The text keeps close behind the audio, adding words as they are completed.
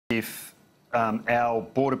If our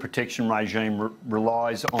border protection regime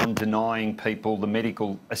relies on denying people the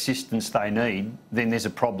medical assistance they need, then there's a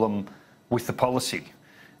problem with the policy.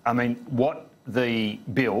 I mean, what the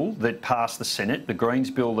bill that passed the Senate, the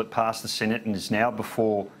Greens bill that passed the Senate and is now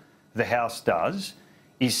before the House does,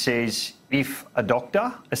 is says if a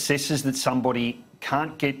doctor assesses that somebody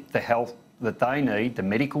can't get the help that they need, the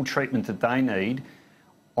medical treatment that they need,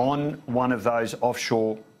 on one of those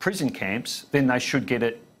offshore prison camps, then they should get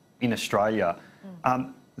it in Australia.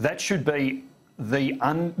 That should be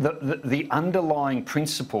the underlying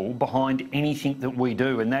principle behind anything that we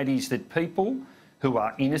do, and that is that people who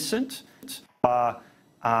are innocent are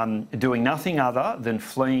doing nothing other than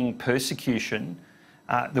fleeing persecution,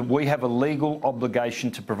 that we have a legal obligation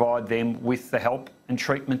to provide them with the help and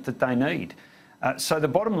treatment that they need. So the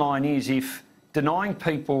bottom line is, if denying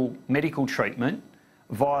people medical treatment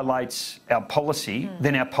violates our policy,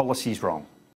 then our policy is wrong.